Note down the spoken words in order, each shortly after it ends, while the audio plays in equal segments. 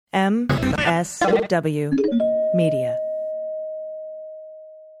MSW Media.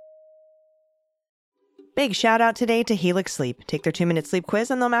 Big shout out today to Helix Sleep. Take their 2-minute sleep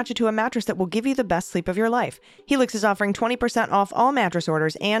quiz and they'll match you to a mattress that will give you the best sleep of your life. Helix is offering 20% off all mattress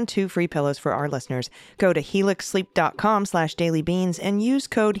orders and 2 free pillows for our listeners. Go to helixsleep.com/dailybeans and use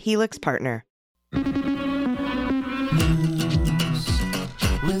code HelixPartner. News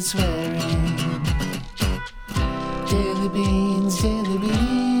with swearing. Daily beans, daily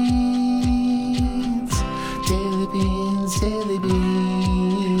beans. Daily beans, daily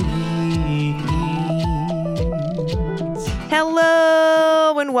beans.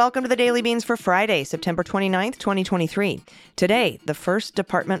 Hello and welcome to the Daily Beans for Friday, September 29th, 2023. Today, the First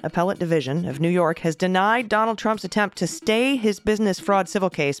Department Appellate Division of New York has denied Donald Trump's attempt to stay his business fraud civil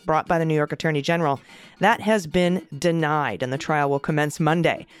case brought by the New York Attorney General. That has been denied, and the trial will commence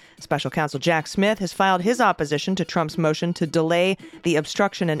Monday. Special counsel Jack Smith has filed his opposition to Trump's motion to delay the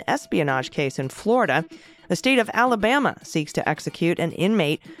obstruction and espionage case in Florida. The state of Alabama seeks to execute an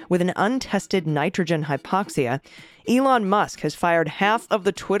inmate with an untested nitrogen hypoxia. Elon Musk has fired half of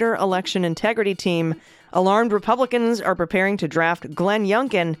the Twitter election integrity team. Alarmed Republicans are preparing to draft Glenn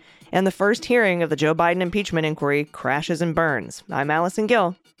Youngkin. And the first hearing of the Joe Biden impeachment inquiry crashes and burns. I'm Allison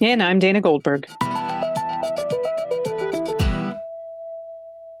Gill. And I'm Dana Goldberg.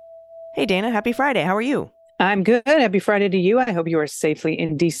 Hey, Dana. Happy Friday. How are you? I'm good. Happy Friday to you. I hope you are safely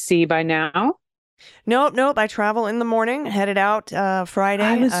in D.C. by now. Nope. I travel in the morning, headed out Friday.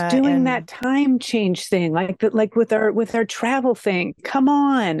 I was doing that time change thing, like with our travel thing. Come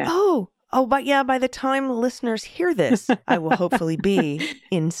on. But yeah, by the time listeners hear this, I will hopefully be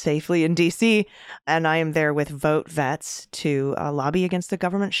safely in D.C. And I am there with Vote Vets to lobby against the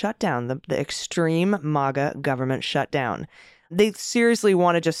government shutdown, the extreme MAGA government shutdown. They seriously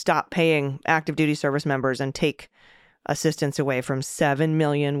want to just stop paying active duty service members and take assistance away from 7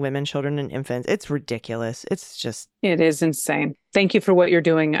 million women, children, and infants. It's ridiculous. It is insane. Thank you for what you're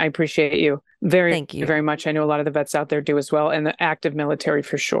doing. I appreciate you Thank you very much. I know a lot of the vets out there do as well, and the active military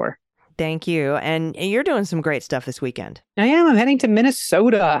for sure. Thank you. And you're doing some great stuff this weekend. I am. I'm heading to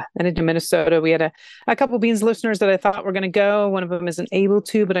Minnesota. We had a couple Beans listeners that I thought were going to go. One of them isn't able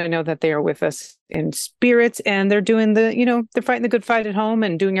to, but I know that they are with us in spirit, and they're doing they're fighting the good fight at home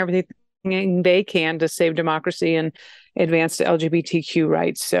and doing everything they can to save democracy and advance the LGBTQ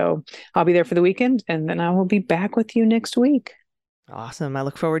rights. So I'll be there for the weekend, and then I will be back with you next week. Awesome. I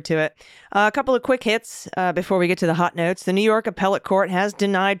look forward to it. A couple of quick hits before we get to the hot notes. The New York Appellate Court has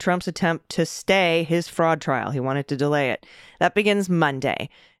denied Trump's attempt to stay his fraud trial. He wanted to delay it. That begins Monday,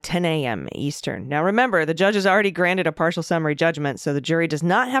 10 a.m. Eastern. Now, remember, the judge has already granted a partial summary judgment, so the jury does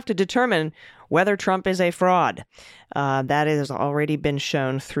not have to determine whether Trump is a fraud. That has already been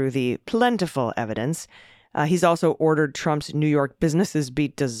shown through the plentiful evidence. He's also ordered Trump's New York businesses be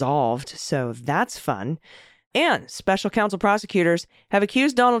dissolved, so that's fun. And special counsel prosecutors have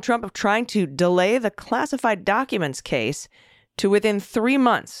accused Donald Trump of trying to delay the classified documents case to within 3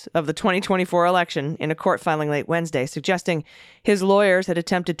 months of the 2024 election in a court filing late Wednesday, suggesting his lawyers had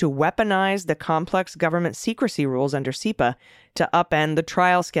attempted to weaponize the complex government secrecy rules under CIPA to upend the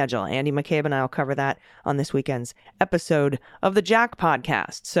trial schedule. Andy McCabe and I will cover that on this weekend's episode of the Jack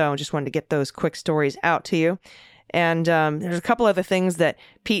podcast. So I just wanted to get those quick stories out to you. And there's a couple other things that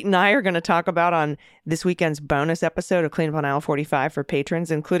Pete and I are going to talk about on this weekend's bonus episode of Clean Up on Aisle 45 for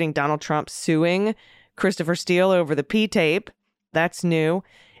patrons, including Donald Trump suing Christopher Steele over the P-tape. That's new.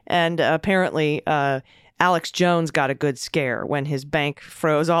 And apparently Alex Jones got a good scare when his bank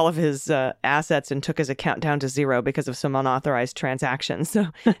froze all of his assets and took his account down to zero because of some unauthorized transactions. So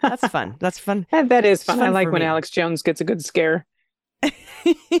that's fun. That's fun. That is fun. I like when Alex Jones gets a good scare.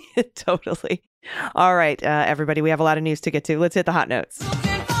 Totally. All right, everybody, we have a lot of news to get to. Let's hit the hot notes.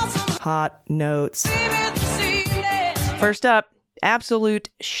 Hot notes. First up, absolute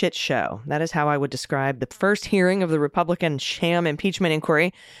shit show. That is how I would describe the first hearing of the Republican sham impeachment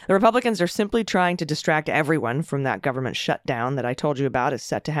inquiry. The Republicans are simply trying to distract everyone from that government shutdown that I told you about is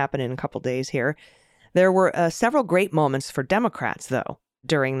set to happen in a couple days here. There were several great moments for Democrats, though,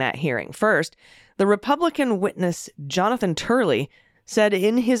 during that hearing. First, the Republican witness Jonathan Turley said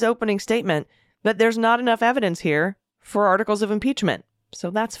in his opening statement that there's not enough evidence here for articles of impeachment.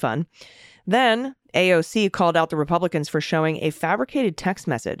 So that's fun. Then AOC called out the Republicans for showing a fabricated text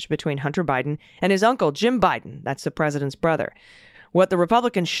message between Hunter Biden and his uncle, Jim Biden. That's the president's brother. What the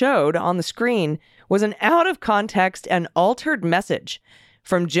Republicans showed on the screen was an out-of-context and altered message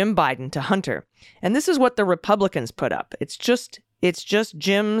from Jim Biden to Hunter. And this is what the Republicans put up. It's just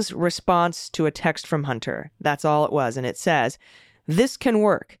Jim's response to a text from Hunter. That's all it was. And it says, "This can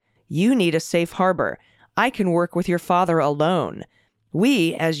work. You need a safe harbor. I can work with your father alone.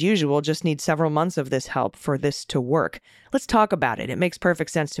 We, as usual, just need several months of this help for this to work. Let's talk about it. It makes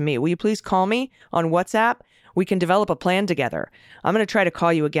perfect sense to me. Will you please call me on WhatsApp? We can develop a plan together. I'm going to try to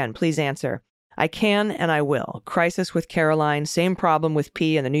call you again. Please answer. I can and I will. Crisis with Caroline. Same problem with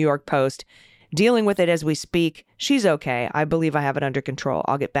P and the New York Post. Dealing with it as we speak. She's okay. I believe I have it under control.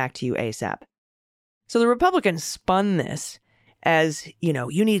 I'll get back to you ASAP. So the Republicans spun this as,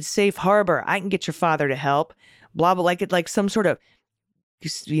 you need safe harbor. I can get your father to help. Blah, blah, like some sort of,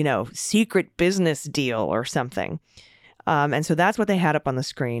 secret business deal or something. And so that's what they had up on the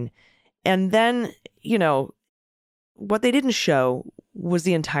screen. And then, what they didn't show was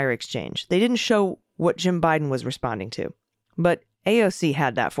the entire exchange. They didn't show what Jim Biden was responding to. But AOC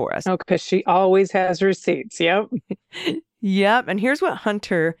had that for us. Oh, because she always has receipts. Yep. Yep. And here's what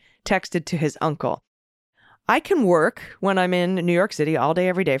Hunter texted to his uncle. I can work when I'm in New York City all day,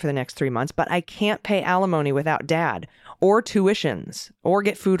 every day for the next 3 months, but I can't pay alimony without dad or tuitions or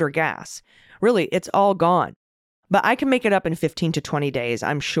get food or gas. Really, it's all gone. But I can make it up in 15 to 20 days,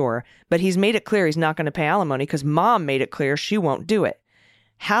 I'm sure. But he's made it clear he's not going to pay alimony because mom made it clear she won't do it.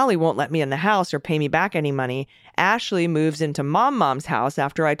 Hallie won't let me in the house or pay me back any money. Ashley moves into mom's house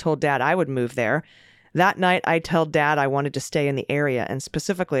after I told dad I would move there. That night, I told dad I wanted to stay in the area, and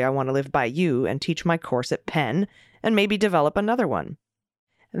specifically I want to live by you and teach my course at Penn and maybe develop another one.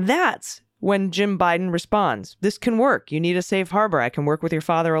 That's when Jim Biden responds, this can work. You need a safe harbor. I can work with your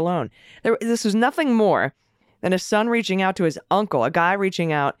father alone. This was nothing more than a son reaching out to his uncle, a guy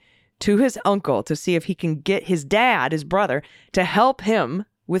reaching out to his uncle to see if he can get his dad, his brother, to help him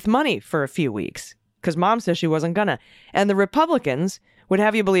with money for a few weeks because mom says she wasn't gonna. And the Republicans would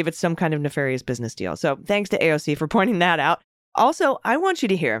have you believe it's some kind of nefarious business deal. So thanks to AOC for pointing that out. Also, I want you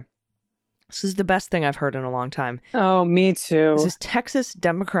to hear, this is the best thing I've heard in a long time. Oh, me too. This is Texas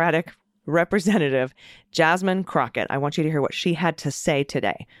Democratic Representative Jasmine Crockett. I want you to hear what she had to say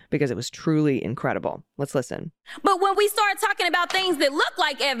today because it was truly incredible. Let's listen. But when we start talking about things that look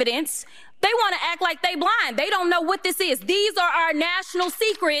like evidence, they want to act like they blind. They don't know what this is. These are our national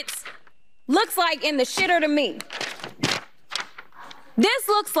secrets. Looks like in the shitter to me. This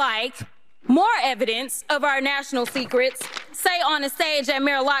looks like more evidence of our national secrets, say on a stage at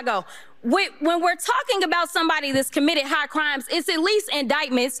Mar-a-Lago. When we're talking about somebody that's committed high crimes, it's at least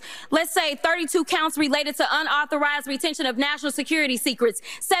indictments. Let's say 32 counts related to unauthorized retention of national security secrets,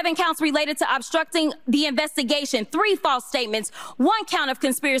 7 counts related to obstructing the investigation, 3 false statements, 1 count of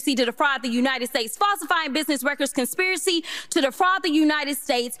conspiracy to defraud the United States, falsifying business records, conspiracy to defraud the United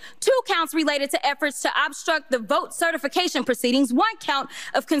States, 2 counts related to efforts to obstruct the vote certification proceedings, 1 count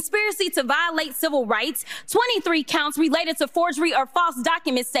of conspiracy to violate civil rights, 23 counts related to forgery or false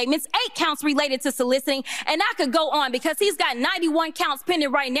document statements, 8 counts related to soliciting, and I could go on because he's got 91 counts pending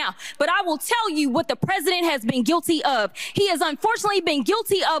right now. But I will tell you what the president has been guilty of. He has unfortunately been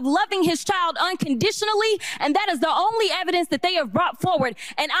guilty of loving his child unconditionally, and that is the only evidence that they have brought forward.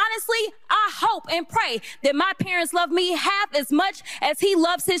 And honestly, I hope and pray that my parents love me half as much as he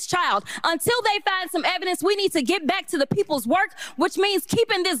loves his child. Until they find some evidence, we need to get back to the people's work, which means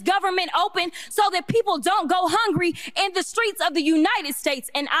keeping this government open so that people don't go hungry in the streets of the United States.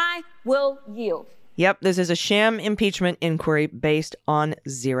 And I will yield. Yep, this is a sham impeachment inquiry based on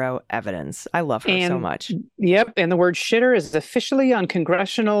 0 evidence. I love her so much. Yep, and the word shitter is officially on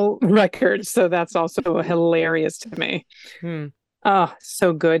congressional record, so that's also hilarious to me. Oh,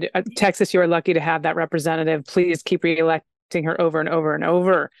 so good. Texas, you are lucky to have that representative. Please keep reelecting her over and over and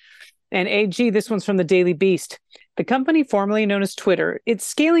over. And AG, this one's from the Daily Beast. The company formerly known as Twitter, it's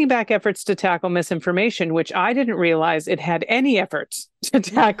scaling back efforts to tackle misinformation, which I didn't realize it had any efforts to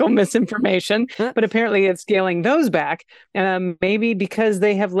tackle misinformation, but apparently it's scaling those back, maybe because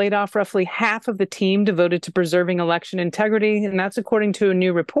they have laid off roughly half of the team devoted to preserving election integrity. And that's according to a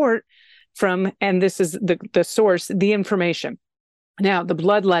new report from, and this is the source, The Information. Now, the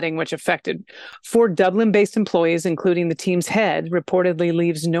bloodletting, which affected 4 Dublin-based employees, including the team's head, reportedly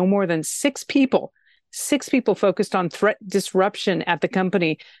leaves no more than 6 people focused on threat disruption at the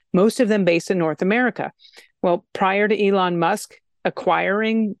company, most of them based in North America. Well, prior to Elon Musk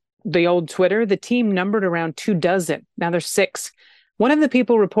acquiring the old Twitter, the team numbered around 24. Now there's 6. One of the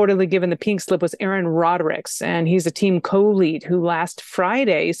people reportedly given the pink slip was Aaron Rodericks, and he's a team co-lead who last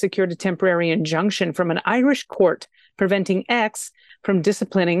Friday secured a temporary injunction from an Irish court preventing X from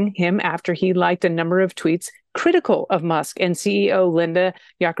disciplining him after he liked a number of tweets critical of Musk and CEO Linda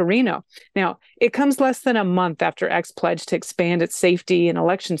Yaccarino. Now, it comes less than a month after X pledged to expand its safety and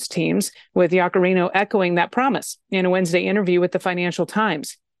elections teams, with Yaccarino echoing that promise in a Wednesday interview with the Financial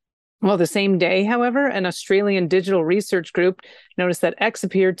Times. Well, the same day, however, an Australian digital research group noticed that X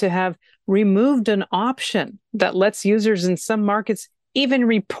appeared to have removed an option that lets users in some markets even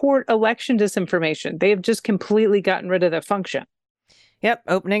report election disinformation. They have just completely gotten rid of that function. Yep,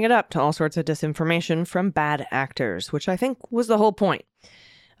 opening it up to all sorts of disinformation from bad actors, which I think was the whole point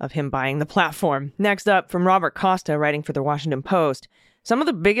of him buying the platform. Next up, from Robert Costa, writing for the Washington Post, some of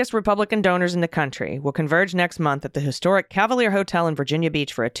the biggest Republican donors in the country will converge next month at the historic Cavalier Hotel in Virginia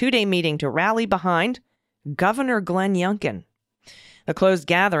Beach for a 2-day meeting to rally behind Governor Glenn Youngkin. A closed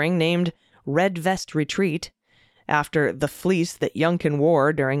gathering named Red Vest Retreat, after the fleece that Youngkin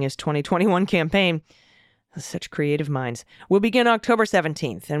wore during his 2021 campaign, such creative minds, will begin October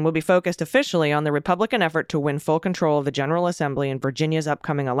 17th and will be focused officially on the Republican effort to win full control of the General Assembly in Virginia's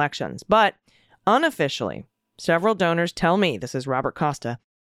upcoming elections. But unofficially, several donors tell me, this is Robert Costa,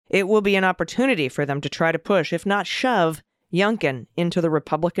 it will be an opportunity for them to try to push, if not shove, Youngkin into the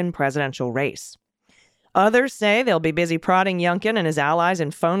Republican presidential race. Others say they'll be busy prodding Youngkin and his allies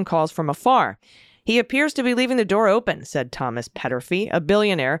in phone calls from afar. He appears to be leaving the door open, said Thomas Petterfy, a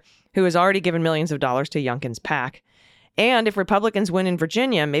billionaire who has already given millions of dollars to Youngkin's PAC. And if Republicans win in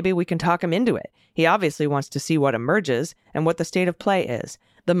Virginia, maybe we can talk him into it. He obviously wants to see what emerges and what the state of play is.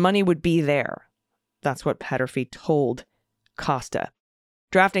 The money would be there. That's what Petterfy told Costa.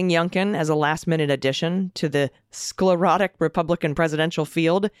 Drafting Youngkin as a last-minute addition to the sclerotic Republican presidential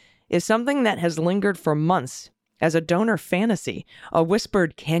field is something that has lingered for months as a donor fantasy, a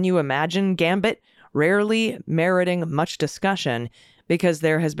whispered "can you imagine" gambit, rarely meriting much discussion because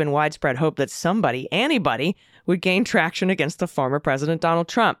there has been widespread hope that somebody, anybody, would gain traction against the former President Donald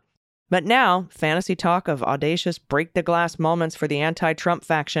Trump. But now, fantasy talk of audacious break-the-glass moments for the anti-Trump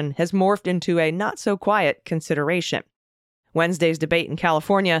faction has morphed into a not-so-quiet consideration. Wednesday's debate in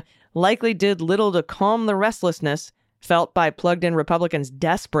California likely did little to calm the restlessness felt by plugged-in Republicans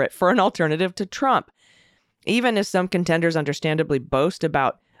desperate for an alternative to Trump. Even as some contenders understandably boast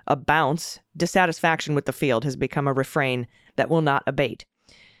about a bounce, dissatisfaction with the field has become a refrain that will not abate.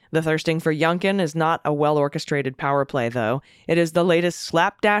 The thirsting for Youngkin is not a well-orchestrated power play, though. It is the latest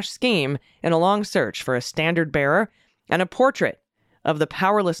slapdash scheme in a long search for a standard bearer and a portrait of the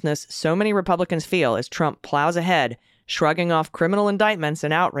powerlessness so many Republicans feel as Trump plows ahead, shrugging off criminal indictments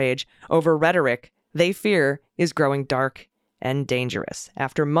and outrage over rhetoric they fear is growing dark and dangerous.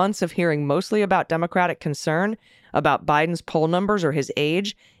 After months of hearing mostly about Democratic concern about Biden's poll numbers or his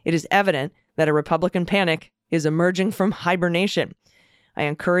age, it is evident that a Republican panic is emerging from hibernation. I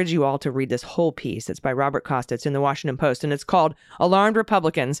encourage you all to read this whole piece. It's by Robert Costa. It's in the Washington Post, and it's called "Alarmed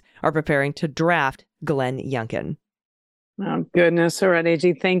Republicans Are Preparing to Draft Glenn Youngkin." Oh, goodness. All right,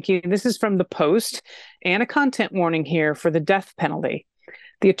 AG, thank you. This is from the Post, and a content warning here for the death penalty.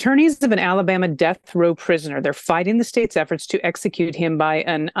 The attorneys of an Alabama death row prisoner, they're fighting the state's efforts to execute him by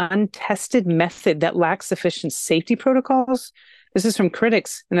an untested method that lacks sufficient safety protocols. This is from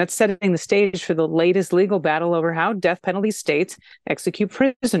critics, and that's setting the stage for the latest legal battle over how death penalty states execute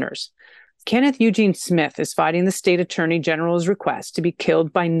prisoners. Kenneth Eugene Smith is fighting the state attorney general's request to be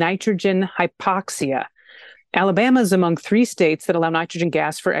killed by nitrogen hypoxia. Alabama is among 3 states that allow nitrogen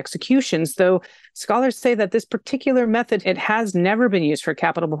gas for executions, though scholars say that this particular method, it has never been used for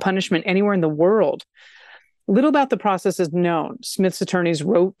capital punishment anywhere in the world. Little about the process is known. Smith's attorneys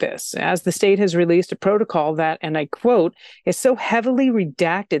wrote this, as the state has released a protocol that, and I quote, is so heavily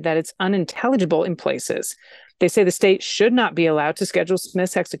redacted that it's unintelligible in places. They say the state should not be allowed to schedule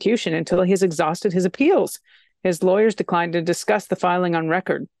Smith's execution until he has exhausted his appeals. His lawyers declined to discuss the filing on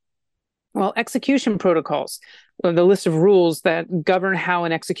record. Well, execution protocols, the list of rules that govern how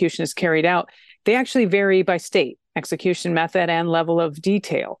an execution is carried out, they actually vary by state, execution method, and level of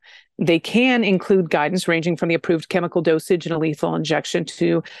detail. They can include guidance ranging from the approved chemical dosage in a lethal injection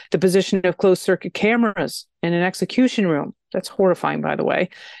to the position of closed-circuit cameras in an execution room. That's horrifying, by the way.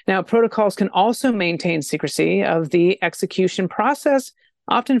 Now, protocols can also maintain secrecy of the execution process,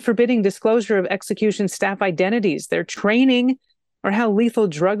 often forbidding disclosure of execution staff identities, their training, or how lethal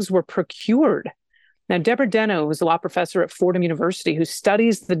drugs were procured. Now, Deborah Deno, who's a law professor at Fordham University who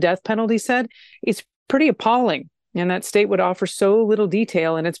studies the death penalty, said it's pretty appalling, and that state would offer so little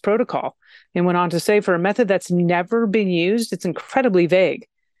detail in its protocol, and went on to say for a method that's never been used, it's incredibly vague.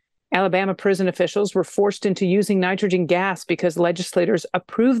 Alabama prison officials were forced into using nitrogen gas because legislators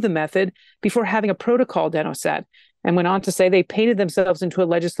approved the method before having a protocol, Deno said, and went on to say they painted themselves into a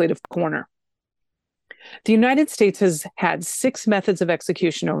legislative corner. The United States has had 6 methods of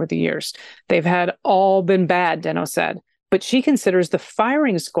execution over the years. They've had all been bad, Deno said, but she considers the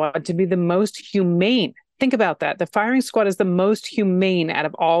firing squad to be the most humane. Think about that. The firing squad is the most humane out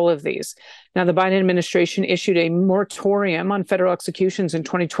of all of these. Now, the Biden administration issued a moratorium on federal executions in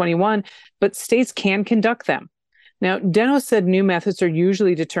 2021, but states can conduct them. Now, Deno said new methods are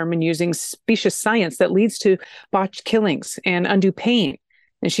usually determined using specious science that leads to botched killings and undue pain.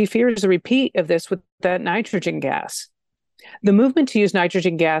 And she fears a repeat of this with that nitrogen gas. The movement to use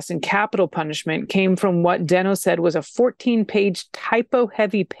nitrogen gas in capital punishment came from what Deno said was a 14-page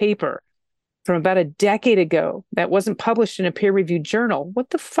typo-heavy paper from about a decade ago that wasn't published in a peer-reviewed journal. What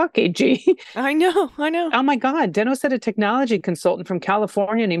the fuck, AG? I know. Oh my God. Deno said a technology consultant from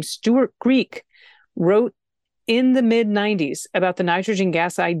California named Stuart Greek wrote in the mid-90s about the nitrogen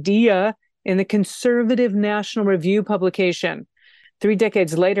gas idea in the Conservative National Review publication. 3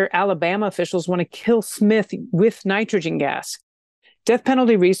 decades later, Alabama officials want to kill Smith with nitrogen gas. Death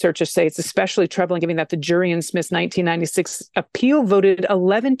penalty researchers say it's especially troubling given that the jury in Smith's 1996 appeal voted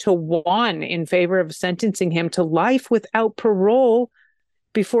 11-1 in favor of sentencing him to life without parole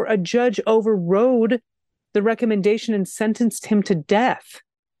before a judge overrode the recommendation and sentenced him to death.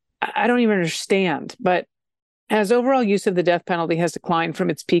 I don't even understand, but as overall use of the death penalty has declined from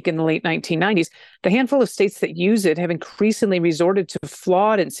its peak in the late 1990s, the handful of states that use it have increasingly resorted to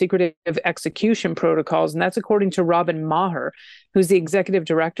flawed and secretive execution protocols. And that's according to Robin Maher, who's the executive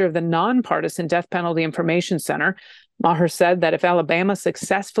director of the Nonpartisan Death Penalty Information Center. Maher said that if Alabama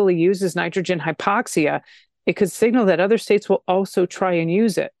successfully uses nitrogen hypoxia, it could signal that other states will also try and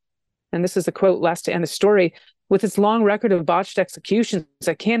use it. And this is a quote last to end the story. With its long record of botched executions,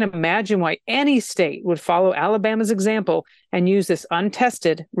 I can't imagine why any state would follow Alabama's example and use this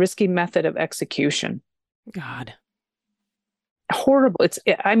untested, risky method of execution. God. Horrible.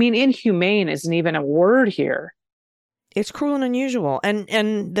 Inhumane isn't even a word here. It's cruel and unusual.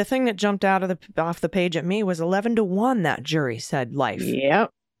 And the thing that jumped out of off the page at me was 11-1 that jury said life.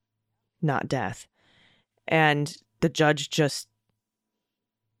 Yep. Not death. And the judge just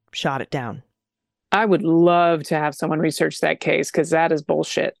shot it down. I would love to have someone research that case because that is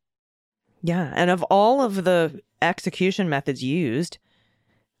bullshit. Yeah. And of all of the execution methods used,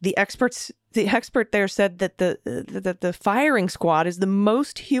 the expert there said that the firing squad is the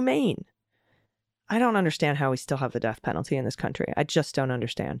most humane. I don't understand how we still have the death penalty in this country. I just don't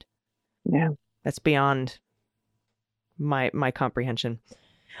understand. Yeah. That's beyond my comprehension.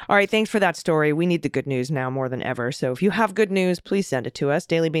 All right, thanks for that story. We need the good news now more than ever. So if you have good news, please send it to us,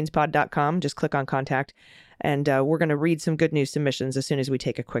 dailybeanspod.com. Just click on contact, and we're going to read some good news submissions as soon as we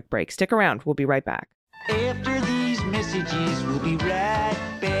take a quick break. Stick around. We'll be right back. After these messages, we'll be right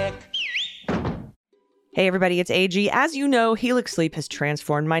back. Hey everybody, it's AG. As you know, Helix Sleep has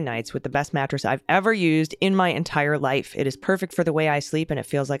transformed my nights with the best mattress I've ever used in my entire life. It is perfect for the way I sleep, and it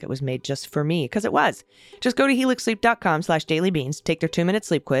feels like it was made just for me, because it was. Just go to helixsleep.com/dailybeans, take their 2-minute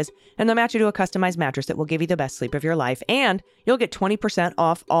sleep quiz, and they'll match you to a customized mattress that will give you the best sleep of your life, and you'll get 20%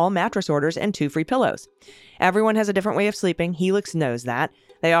 off all mattress orders and 2 free pillows. Everyone has a different way of sleeping. Helix knows that.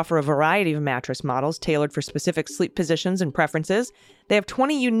 They offer a variety of mattress models tailored for specific sleep positions and preferences. They have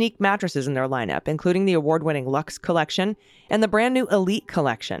 20 unique mattresses in their lineup, including the award-winning Luxe Collection and the brand new Elite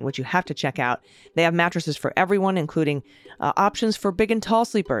Collection, which you have to check out. They have mattresses for everyone, including options for big and tall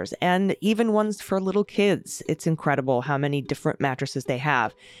sleepers, and even ones for little kids. It's incredible how many different mattresses they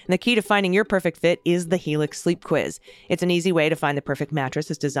have. And the key to finding your perfect fit is the Helix Sleep Quiz. It's an easy way to find the perfect mattress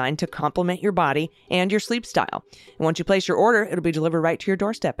that's designed to complement your body and your sleep style. And once you place your order, it'll be delivered right to your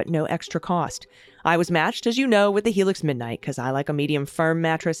doorstep at no extra cost. I was matched, as you know, with the Helix Midnight because I like a medium firm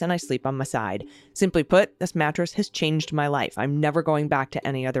mattress and I sleep on my side. Simply put, this mattress has changed my life. I'm never going back to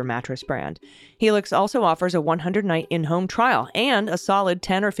any other mattress brand. Helix also offers a 100-night in-home trial and a solid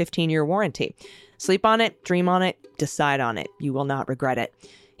 10 or 15-year warranty. Sleep on it, dream on it, decide on it. You will not regret it.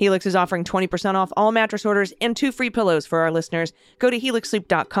 Helix is offering 20% off all mattress orders and 2 free pillows for our listeners. Go to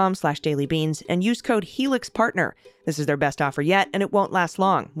helixsleep.com/dailybeans and use code HelixPartner. This is their best offer yet, and it won't last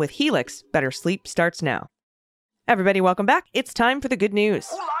long. With Helix, better sleep starts now. Everybody, welcome back. It's time for the good news.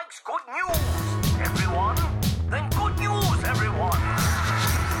 Who likes good news? Everyone? Then good news, everyone.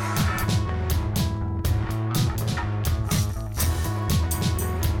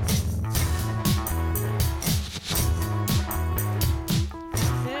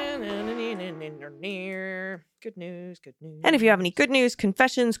 Good news, good news. And if you have any good news,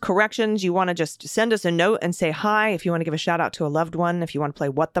 confessions, corrections, you want to just send us a note and say hi. If you want to give a shout out to a loved one, if you want to play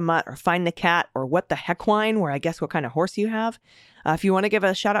What the Mutt or Find the Cat or What the Heckwine, where I guess what kind of horse you have. If you want to give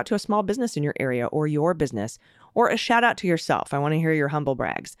a shout out to a small business in your area or your business, or a shout out to yourself. I want to hear your humble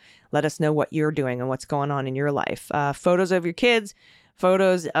brags. Let us know what you're doing and what's going on in your life. Photos of your kids,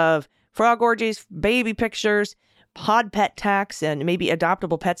 photos of frog orgies, baby pictures, pod pet tax, and maybe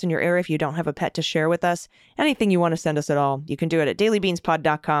adoptable pets in your area if you don't have a pet to share with us. Anything you want to send us at all, you can do it at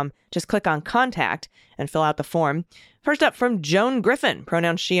dailybeanspod.com. Just click on contact and fill out the form. First up from Joan Griffin,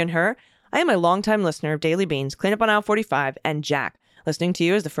 pronouns she and her. I am a longtime listener of Daily Beans, Clean Up on Aisle 45, and Jack. Listening to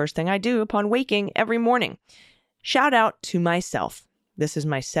you is the first thing I do upon waking every morning. Shout out to myself. This is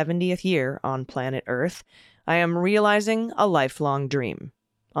my 70th year on planet Earth. I am realizing a lifelong dream.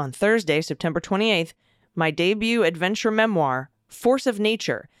 On Thursday, September 28th, my debut adventure memoir, Force of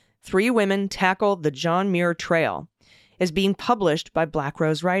Nature, 3 Women Tackle the John Muir Trail, is being published by Black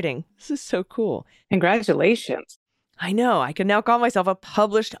Rose Writing. This is so cool. Congratulations. I know, I can now call myself a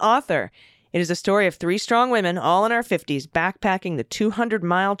published author. It is a story of 3 strong women, all in our 50s, backpacking the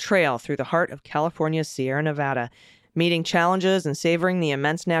 200-mile trail through the heart of California's Sierra Nevada, meeting challenges and savoring the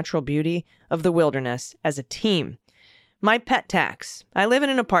immense natural beauty of the wilderness as a team. My pet tax. I live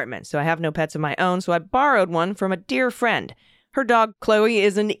in an apartment, so I have no pets of my own, so I borrowed one from a dear friend. Her dog, Chloe,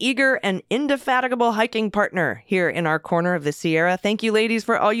 is an eager and indefatigable hiking partner here in our corner of the Sierra. Thank you, ladies,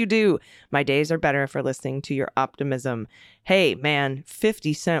 for all you do. My days are better for listening to your optimism. Hey, man,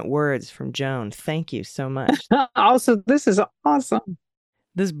 50-cent words from Joan. Thank you so much. Also, this is awesome.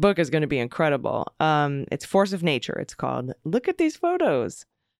 This book is going to be incredible. It's Force of Nature, it's called. Look at these photos.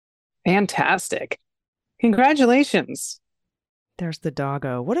 Fantastic. Congratulations. There's the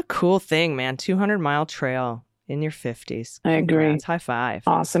doggo. What a cool thing, man. 200-mile trail. In your 50s. I agree. Congrats. High five.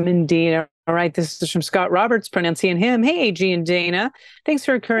 Awesome indeed. All right. This is from Scott Roberts, pronouncing him. Hey, AG and Dana. Thanks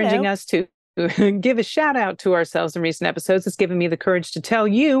for encouraging us to give a shout out to ourselves in recent episodes. It's given me the courage to tell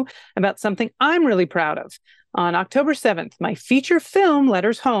you about something I'm really proud of. On October 7th, my feature film,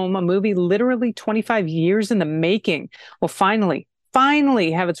 Letters Home, a movie literally 25 years in the making, will finally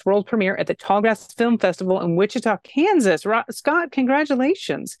have its world premiere at the Tallgrass Film Festival in Wichita, Kansas. Scott,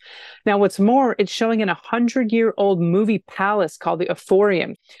 congratulations. Now, what's more, it's showing in a 100-year-old movie palace called the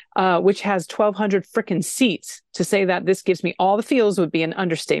Euphorium, which has 1,200 frickin' seats. To say that this gives me all the feels would be an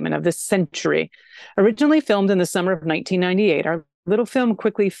understatement of this century. Originally filmed in the summer of 1998, our little film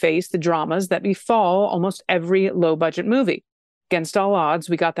quickly faced the dramas that befall almost every low-budget movie. Against all odds,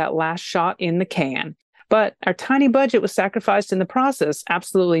 we got that last shot in the can. But our tiny budget was sacrificed in the process.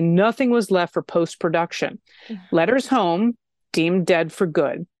 Absolutely nothing was left for post-production. Letters Home, deemed dead for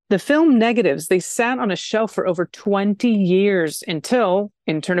good. The film negatives, they sat on a shelf for over 20 years until,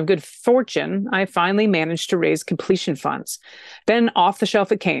 in turn of good fortune, I finally managed to raise completion funds. Then off the shelf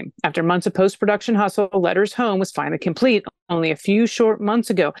it came. After months of post-production hustle, Letters Home was finally complete only a few short months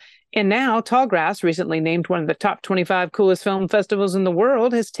ago. And now Tallgrass, recently named one of the top 25 coolest film festivals in the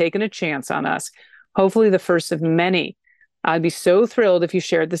world, has taken a chance on us. Hopefully the first of many. I'd be so thrilled if you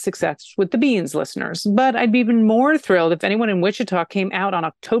shared the success with the Beans listeners, but I'd be even more thrilled if anyone in Wichita came out on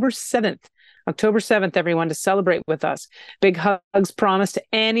October 7th. October 7th, everyone, to celebrate with us. Big hugs promised to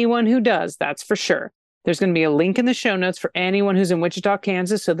anyone who does, that's for sure. There's going to be a link in the show notes for anyone who's in Wichita,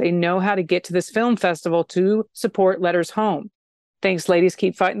 Kansas, so they know how to get to this film festival to support Letters Home. Thanks, ladies.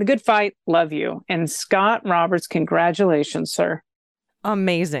 Keep fighting the good fight. Love you. And Scott Roberts, congratulations, sir.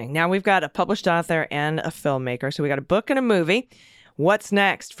 Amazing. Now we've got a published author and a filmmaker. So we got a book and a movie. What's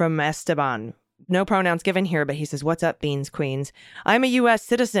next from Esteban? No pronouns given here, but he says, "What's up, Beans Queens? I'm a U.S.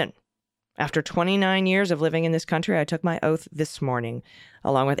 citizen. After 29 years of living in this country, I took my oath this morning,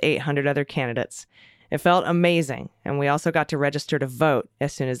 along with 800 other candidates. It felt amazing, and we also got to register to vote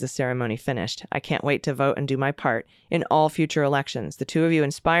as soon as the ceremony finished. I can't wait to vote and do my part in all future elections. The two of you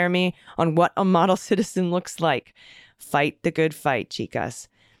inspire me on what a model citizen looks like. Fight the good fight, chicas."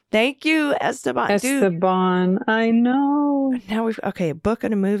 Thank you, Esteban. Esteban, I know. Now a book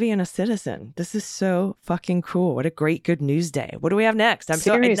and a movie and a citizen. This is so fucking cool. What a great good news day. What do we have next? I'm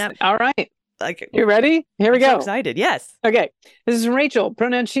sorry. All right. Like, you ready? Here we go. So excited. Yes. Okay. This is Rachel,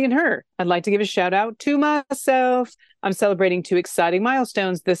 pronoun she and her. I'd like to give a shout out to myself. I'm celebrating 2 exciting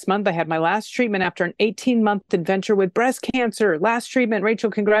milestones. This month, I had my last treatment after an 18-month adventure with breast cancer. Last treatment. Rachel,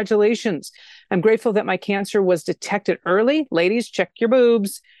 congratulations. I'm grateful that my cancer was detected early. Ladies, check your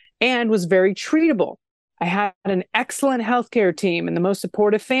boobs. And was very treatable. I had an excellent healthcare team and the most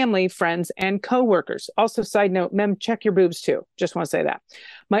supportive family, friends, and coworkers. Also, side note, mem, check your boobs too. Just want to say that.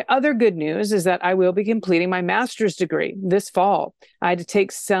 My other good news is that I will be completing my master's degree this fall. I had to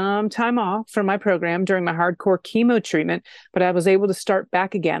take some time off from my program during my hardcore chemo treatment, but I was able to start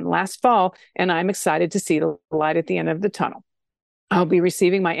back again last fall, and I'm excited to see the light at the end of the tunnel. I'll be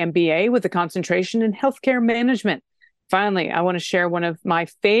receiving my MBA with a concentration in healthcare management. Finally, I want to share one of my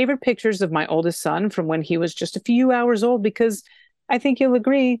favorite pictures of my oldest son from when he was just a few hours old, because I think you'll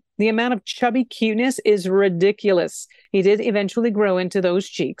agree, the amount of chubby cuteness is ridiculous. He did eventually grow into those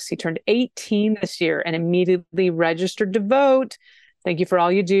cheeks. He turned 18 this year and immediately registered to vote. Thank you for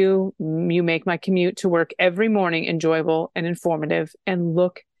all you do. You make my commute to work every morning enjoyable and informative. And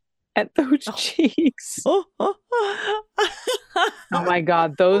look at those cheeks. Oh, Oh my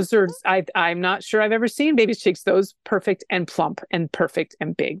God. Those are, I'm not sure I've ever seen baby's cheeks. Those perfect and plump and perfect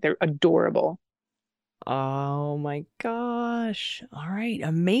and big. They're adorable. Oh my gosh. All right.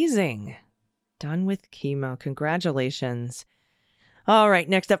 Amazing. Done with chemo. Congratulations. All right.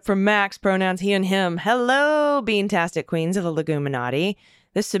 Next up from Max, pronouns he and him. Hello, Beantastic Queens of the Leguminati.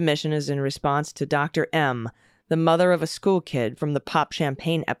 This submission is in response to Dr. M, the mother of a school kid from the Pop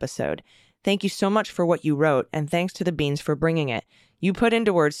Champagne episode. Thank you so much for what you wrote, and thanks to the Beans for bringing it. You put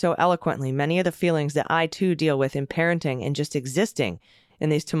into words so eloquently many of the feelings that I too deal with in parenting and just existing in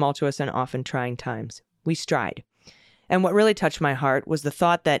these tumultuous and often trying times. We stride. And what really touched my heart was the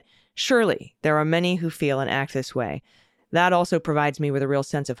thought that surely there are many who feel and act this way. That also provides me with a real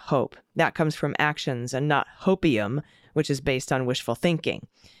sense of hope. That comes from actions and not hopium, which is based on wishful thinking.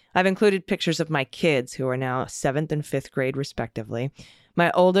 I've included pictures of my kids, who are now 7th and 5th grade respectively. My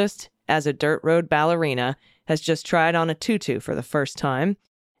oldest, as a dirt road ballerina, has just tried on a tutu for the first time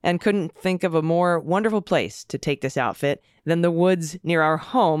and couldn't think of a more wonderful place to take this outfit than the woods near our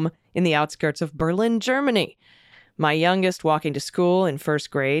home in the outskirts of Berlin, Germany. My youngest walking to school in 1st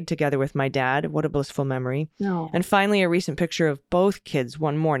grade together with my dad. What a blissful memory. No. And finally, a recent picture of both kids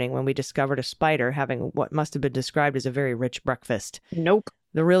one morning when we discovered a spider having what must have been described as a very rich breakfast. Nope.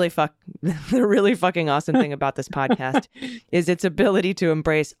 The really fucking awesome thing about this podcast is its ability to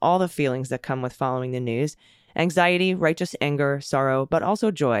embrace all the feelings that come with following the news. Anxiety, righteous anger, sorrow, but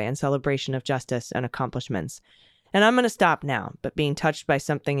also joy and celebration of justice and accomplishments. And I'm going to stop now, but being touched by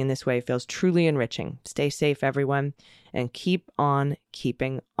something in this way feels truly enriching. Stay safe, everyone, and keep on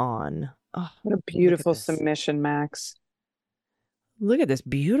keeping on. Oh, what a beautiful submission, Max. Look at this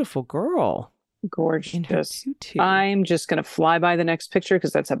beautiful girl. Gorgeous. In her tutu. I'm just going to fly by the next picture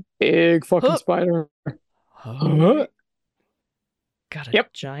because that's a big fucking spider. Got a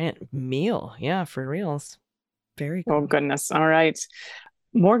giant meal. Yeah, for reals. Very cool. Oh, goodness. All right.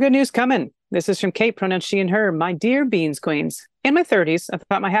 More good news coming. This is from Kate, pronouns she and her. My dear Beans Queens, in my 30s, I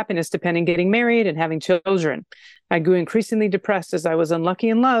thought my happiness depended on getting married and having children. I grew increasingly depressed as I was unlucky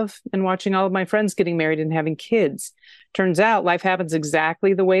in love and watching all of my friends getting married and having kids. Turns out life happens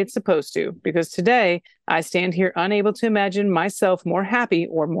exactly the way it's supposed to, because today I stand here unable to imagine myself more happy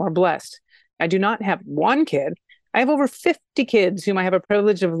or more blessed. I do not have one kid. I have over 50 kids whom I have a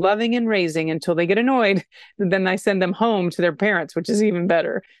privilege of loving and raising until they get annoyed. And then I send them home to their parents, which is even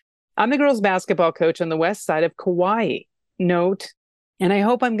better. I'm the girls' basketball coach on the west side of Kauai. Note, and I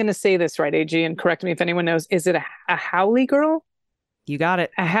hope I'm going to say this right, AG, and correct me if anyone knows, is it a Howley girl? You got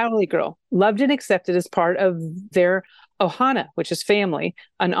it. A Howley girl. Loved and accepted as part of their Ohana, which is family,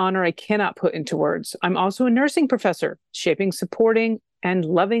 an honor I cannot put into words. I'm also a nursing professor, shaping, supporting, and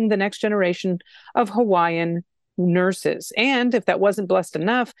loving the next generation of Hawaiian nurses. And if that wasn't blessed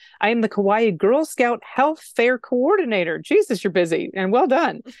enough, I am the Kauai Girl Scout Health Fair Coordinator. Jesus, you're busy and well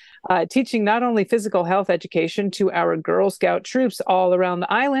done. Teaching not only physical health education to our Girl Scout troops all around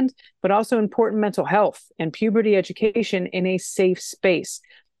the island, but also important mental health and puberty education in a safe space.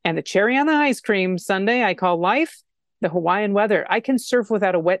 And the cherry on the ice cream Sunday I call life, the Hawaiian weather. I can surf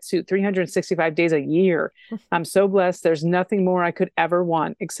without a wetsuit 365 days a year. I'm so blessed. There's nothing more I could ever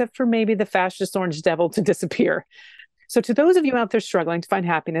want, except for maybe the fascist orange devil to disappear. So to those of you out there struggling to find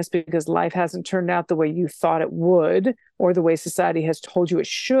happiness because life hasn't turned out the way you thought it would, or the way society has told you it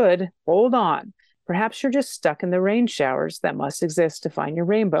should, hold on. Perhaps you're just stuck in the rain showers that must exist to find your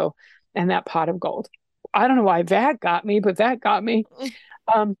rainbow and that pot of gold. I don't know why that got me, but that got me.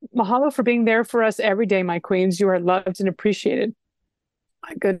 Mahalo for being there for us every day, my queens. You are loved and appreciated.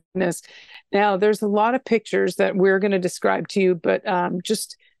 My goodness. Now, there's a lot of pictures that we're going to describe to you, but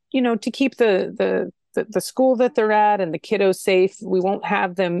just, to keep the school that they're at and the kiddos safe, we won't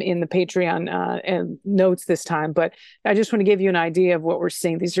have them in the Patreon and notes this time, but I just want to give you an idea of what we're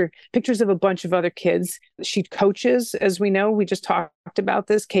seeing. These are pictures of a bunch of other kids. She coaches, as we know. We just talked about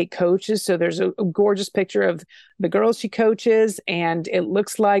this. Kate coaches. So there's a gorgeous picture of the girls she coaches, and it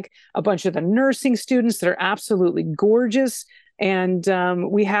looks like a bunch of the nursing students that are absolutely gorgeous. And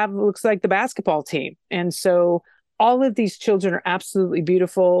we have, looks like the basketball team. And so all of these children are absolutely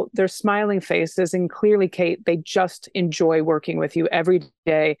beautiful. They're smiling faces, and clearly, Kate, they just enjoy working with you every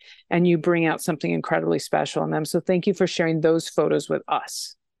day, and you bring out something incredibly special in them. So thank you for sharing those photos with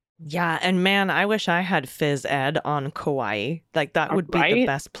us. Yeah, and man, I wish I had phys ed on Kauai. Like, that would be the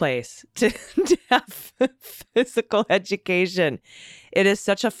best place to have physical education. It is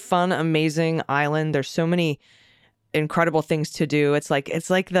such a fun, amazing island. There's so many incredible things to do. It's like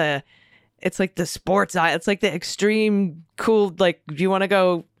the sports eye. It's like the extreme cool, like, if you want to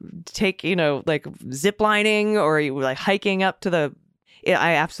go take, like zip lining, or you like hiking up to the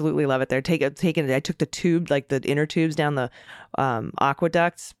I absolutely love it there. I took the tube, like the inner tubes down the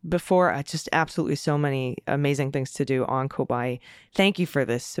aqueducts before. I just absolutely so many amazing things to do on Kauai. Thank you for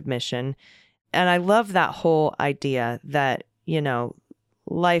this submission. And I love that whole idea that,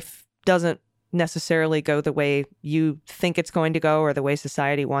 life doesn't necessarily go the way you think it's going to go or the way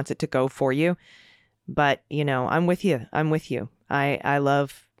society wants it to go for you. But, I'm with you. I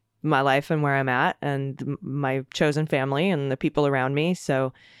love my life and where I'm at and my chosen family and the people around me.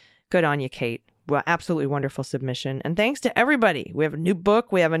 So good on you, Kate. Well, absolutely wonderful submission. And thanks to everybody. We have a new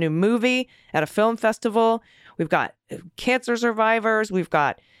book. We have a new movie at a film festival. We've got cancer survivors. We've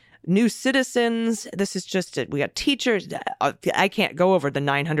got new citizens. This is just it. We got teachers. I can't go over the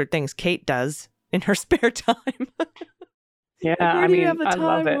 900 things Kate does in her spare time. Yeah, I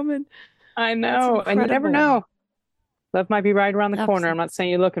love it. Woman? I know. And you never know. Love might be right around the corner. I'm not saying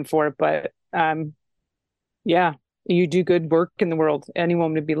you're looking for it, but yeah, you do good work in the world.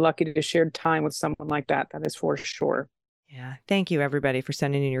 Anyone would be lucky to share time with someone like that. That is for sure. Yeah. Thank you, everybody, for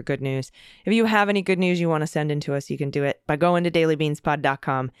sending in your good news. If you have any good news you want to send in to us, you can do it by going to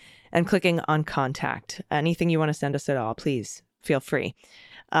dailybeanspod.com and clicking on contact. Anything you want to send us at all, please feel free.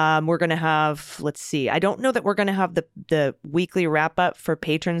 We're going to have, let's see, I don't know that we're going to have the weekly wrap up for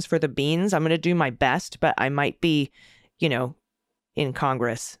patrons for the beans. I'm going to do my best, but I might be, in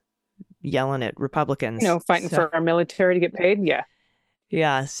Congress yelling at Republicans. Fighting for our military to get paid. Yeah.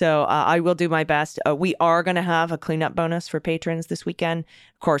 Yeah. So I will do my best. We are going to have a cleanup bonus for patrons this weekend.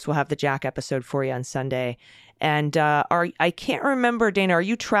 Of course, we'll have the Jack episode for you on Sunday. And I can't remember, Dana, are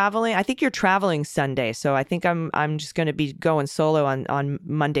you traveling? I think you're traveling Sunday. So I think I'm just going to be going solo on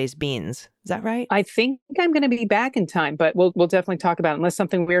Monday's beans. Is that right? I think I'm going to be back in time, but we'll definitely talk about it. Unless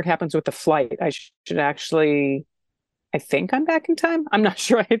something weird happens with the flight. I think I'm back in time. I'm not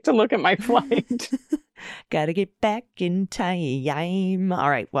sure. I have to look at my flight. Gotta get back in time. All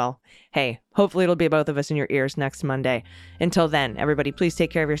right. Well, hey, hopefully it'll be both of us in your ears next Monday. Until then, everybody, please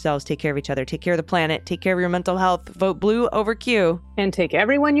take care of yourselves, take care of each other, take care of the planet, take care of your mental health. Vote blue over Q. And take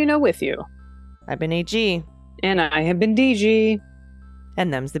everyone you know with you. I've been AG. And I have been DG.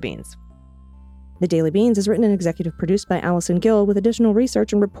 And them's the beans. The Daily Beans is written and executive produced by Allison Gill with additional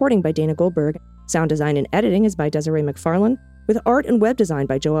research and reporting by Dana Goldberg. Sound design and editing is by Desiree McFarlane, with art and web design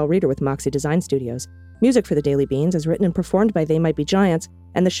by Joelle Reeder with Moxie Design Studios. Music for The Daily Beans is written and performed by They Might Be Giants,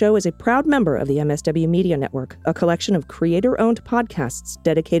 and the show is a proud member of the MSW Media Network, a collection of creator-owned podcasts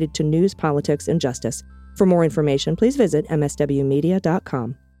dedicated to news, politics, and justice. For more information, please visit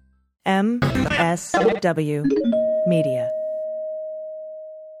mswmedia.com. MSW Media.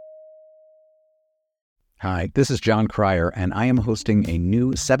 Hi, this is John Cryer, and I am hosting a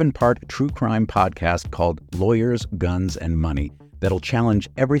new 7-part true crime podcast called Lawyers, Guns, and Money that'll challenge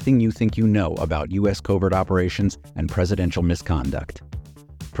everything you think you know about U.S. covert operations and presidential misconduct.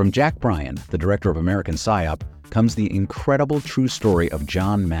 From Jack Bryan, the director of American PSYOP, comes the incredible true story of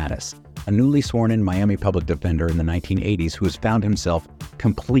John Mattis, a newly sworn-in Miami public defender in the 1980s who has found himself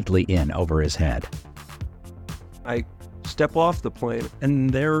completely in over his head. I step off the plane, and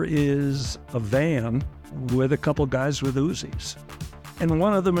there is a van with a couple guys with Uzis. And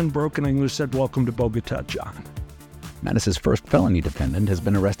one of them in broken English said, "Welcome to Bogota, John." Mattis's first felony defendant has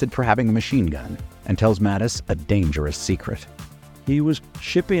been arrested for having a machine gun and tells Mattis a dangerous secret. He was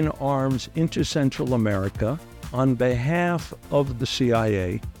shipping arms into Central America on behalf of the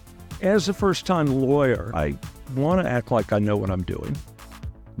CIA. As a first-time lawyer, I want to act like I know what I'm doing.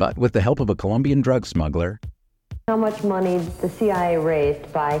 But with the help of a Colombian drug smuggler, how much money the CIA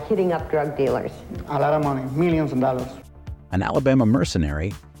raised by hitting up drug dealers? A lot of money, millions of dollars. An Alabama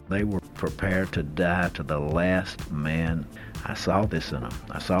mercenary, they were prepared to die to the last man. I saw this in them.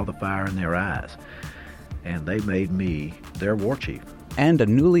 I saw the fire in their eyes. And they made me their war chief. And a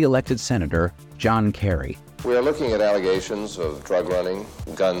newly elected senator, John Kerry. We are looking at allegations of drug running,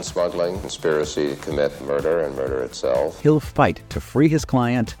 gun smuggling, conspiracy to commit murder and murder itself. He'll fight to free his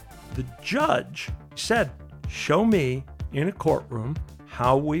client. The judge said, "Show me in a courtroom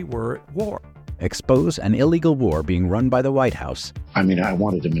how we were at war." Expose an illegal war being run by the White House. I mean, I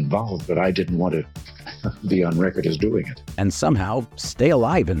wanted him involved, but I didn't want to be on record as doing it. And somehow stay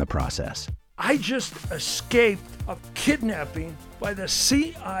alive in the process. I just escaped a kidnapping by the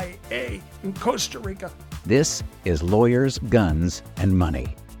CIA in Costa Rica. This is Lawyers, Guns, and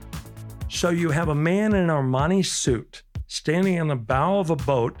Money. So you have a man in an Armani suit standing on the bow of a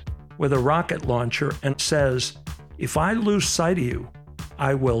boat with a rocket launcher and says, "If I lose sight of you,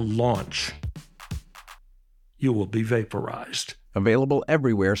 I will launch. You will be vaporized." Available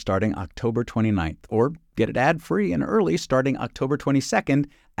everywhere starting October 29th, or get it ad-free and early starting October 22nd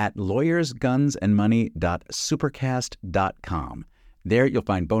at lawyersgunsandmoney.supercast.com. There you'll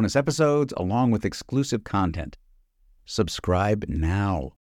find bonus episodes along with exclusive content. Subscribe now.